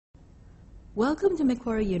Welcome to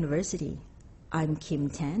Macquarie University. I'm Kim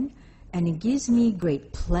Tan, and it gives me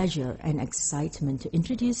great pleasure and excitement to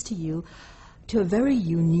introduce to you to a very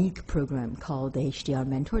unique program called the HDR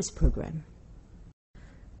Mentors program.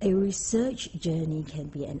 A research journey can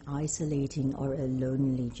be an isolating or a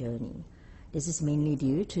lonely journey. This is mainly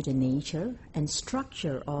due to the nature and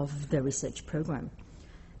structure of the research program.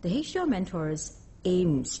 The HDR Mentors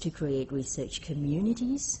aims to create research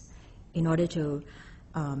communities in order to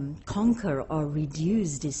conquer or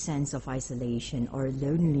reduce this sense of isolation or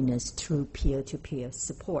loneliness through peer-to-peer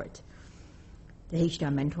support. The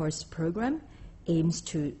HDR Mentors program aims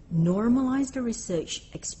to normalize the research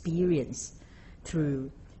experience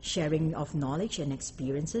through sharing of knowledge and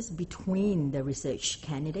experiences between the research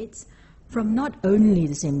candidates from not only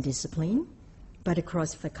the same discipline, but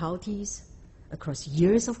across faculties, across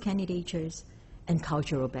years of candidatures, and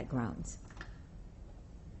cultural backgrounds.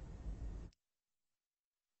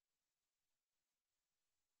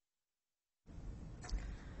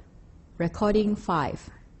 Recording 5.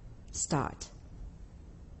 Start.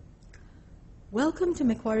 Welcome to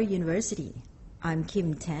Macquarie University. I'm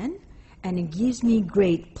Kim Tan, and it gives me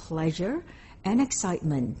great pleasure and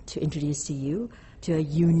excitement to introduce to you to a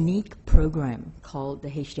unique program called the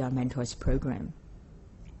HDR Mentors program.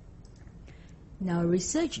 Now, a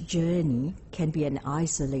research journey can be an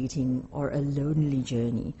isolating or a lonely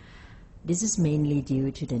journey. This is mainly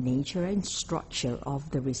due to the nature and structure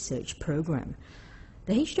of the research program.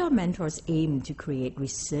 The HDR Mentors aim to create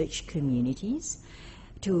research communities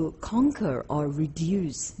to conquer or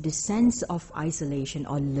reduce the sense of isolation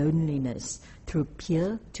or loneliness through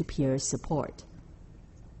peer-to-peer support.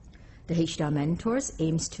 The HDR Mentors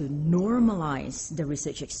aims to normalize the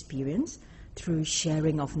research experience through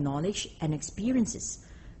sharing of knowledge and experiences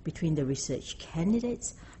between the research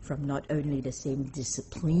candidates from not only the same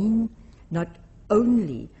discipline, not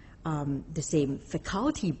only the same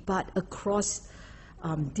faculty, but across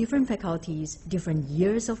different faculties, different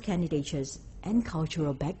years of candidatures, and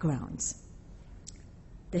cultural backgrounds.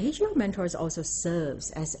 The HDR Mentors also serves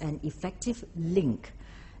as an effective link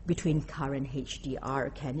between current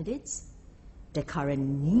HDR candidates, their current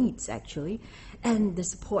needs actually, and the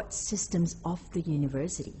support systems of the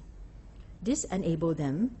university. This enables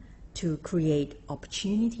them to create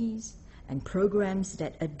opportunities and programs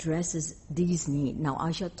that addresses these needs. Now,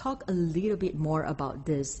 I shall talk a little bit more about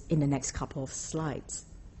this in the next couple of slides.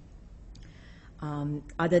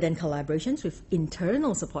 Other than collaborations with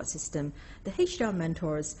internal support system, the HDR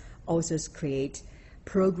Mentors also create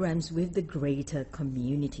programs with the greater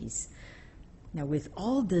communities. Now, with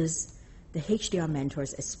all this, the HDR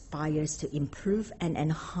Mentors aspires to improve and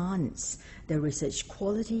enhance the research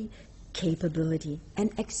quality, capability,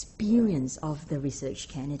 and experience of the research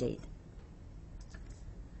candidate.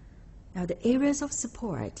 Now, the areas of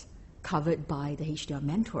support covered by the HDR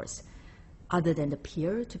Mentors, other than the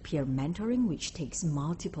peer-to-peer mentoring, which takes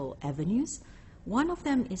multiple avenues, one of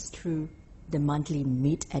them is through the monthly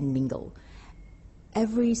meet and mingle.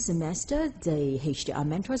 Every semester, the HDR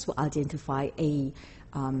Mentors will identify a,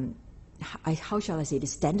 the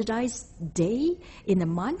standardized day in the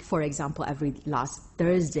month, for example, every last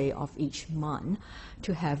Thursday of each month,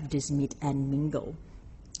 to have this meet and mingle,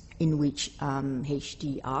 in which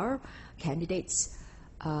HDR candidates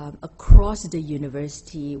across the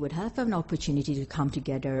university would have an opportunity to come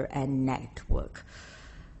together and network.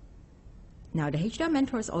 Now, the HDR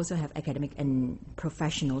Mentors also have academic and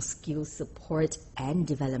professional skills support and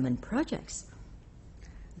development projects.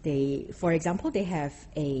 For example, they have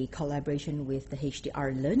a collaboration with the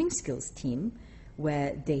HDR Learning Skills team,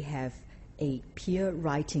 where they have a peer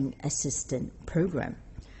writing assistant program.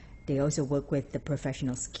 They also work with the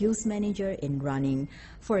professional skills manager in running,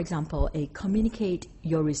 for example, a communicate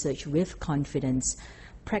your research with confidence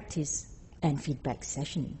practice and feedback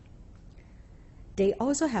session. They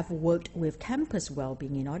also have worked with campus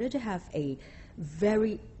well-being in order to have a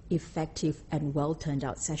very effective and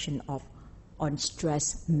well-turned-out session on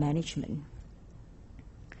stress management.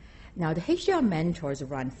 Now, the HDR Mentors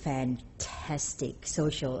run fantastic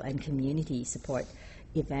social and community support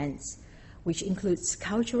events, which includes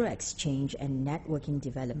cultural exchange and networking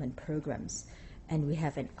development programs. And we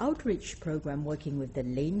have an outreach program working with the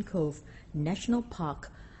Lane Cove National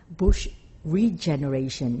Park Bush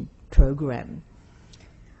Regeneration Program.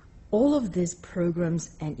 All of these programs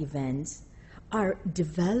and events are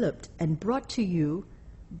developed and brought to you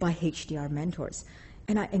by HDR Mentors.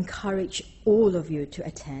 And I encourage all of you to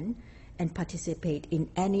attend and participate in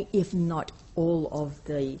any, if not all, of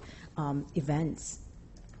the events.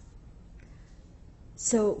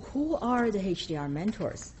 So who are the HDR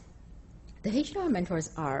Mentors? The HDR Mentors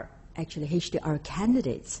are actually HDR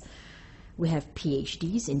candidates We have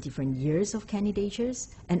PhDs in different years of candidatures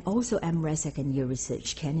and also MRes second year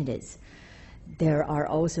research candidates. There are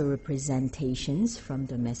also representations from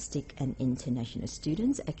domestic and international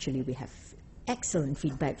students. Actually, we have excellent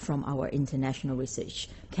feedback from our international research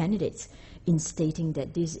candidates in stating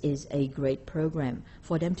that this is a great program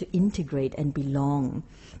for them to integrate and belong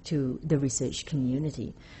to the research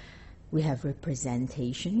community. We have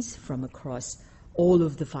representations from across all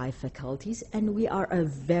of the 5 faculties, and we are a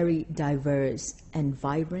very diverse and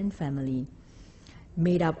vibrant family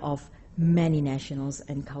made up of many nationals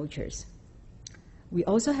and cultures. We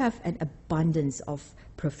also have an abundance of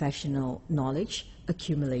professional knowledge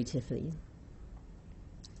accumulatively.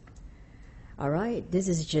 All right, this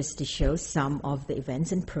is just to show some of the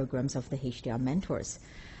events and programs of the HDR Mentors.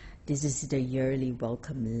 This is the yearly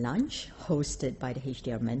welcome lunch hosted by the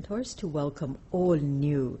HDR Mentors to welcome all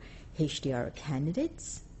new HDR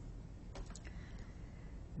candidates.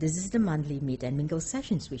 This is the monthly meet and mingle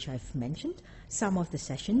sessions, which I've mentioned. Some of the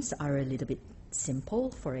sessions are a little bit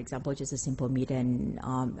simple. For example, just a simple meet and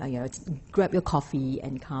grab your coffee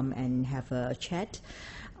and come and have a chat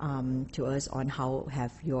to us on how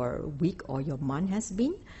have your week or your month has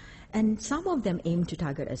been. And some of them aim to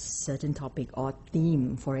target a certain topic or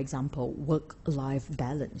theme, for example, work-life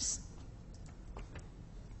balance.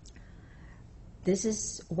 This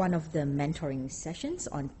is one of the mentoring sessions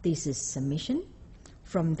on thesis submission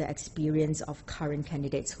from the experience of current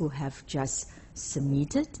candidates who have just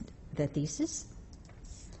submitted their thesis.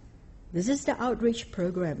 This is the outreach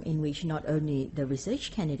program in which not only the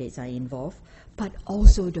research candidates are involved, but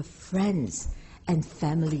also the friends and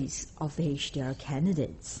families of the HDR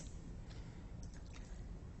candidates.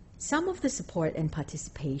 Some of the support and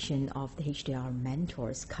participation of the HDR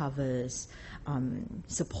Mentors covers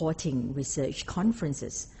supporting research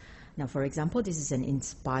conferences. Now, for example, this is an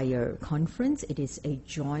Inspire conference. It is a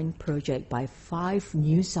joint project by 5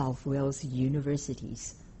 New South Wales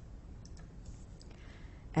universities.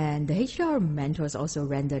 And the HDR Mentors also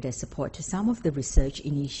render their support to some of the research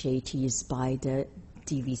initiatives by the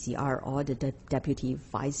DVCR, or the Deputy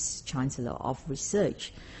Vice Chancellor of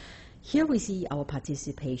Research. Here we see our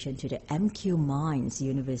participation to the MQ Mines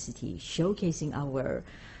University, showcasing our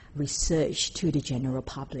research to the general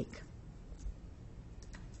public.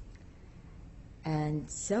 And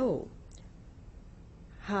so,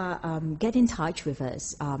 get in touch with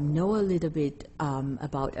us, know a little bit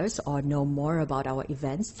about us, or know more about our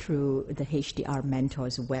events through the HDR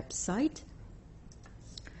Mentors website.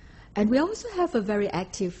 And we also have a very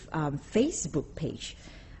active Facebook page,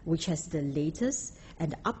 which has the latest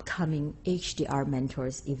and upcoming HDR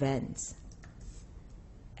Mentors events.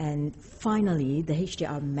 And finally, the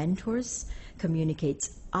HDR Mentors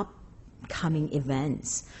communicates upcoming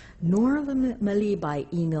events, normally by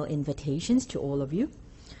email invitations to all of you.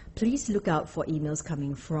 Please look out for emails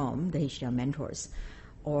coming from the HDR Mentors,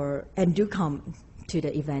 and do come to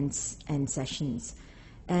the events and sessions.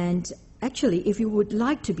 And actually, if you would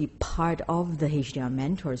like to be part of the HDR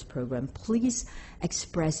Mentors program, please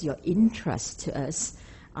express your interest to us.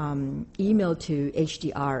 Email to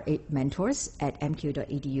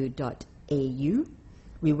hdr8mentors@mq.edu.au.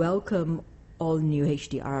 We welcome all new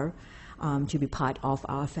HDR to be part of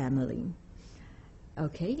our family.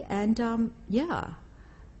 Okay, and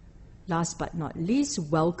last but not least,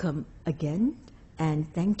 welcome again,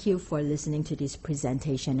 and thank you for listening to this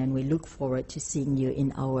presentation, and we look forward to seeing you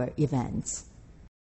in our events.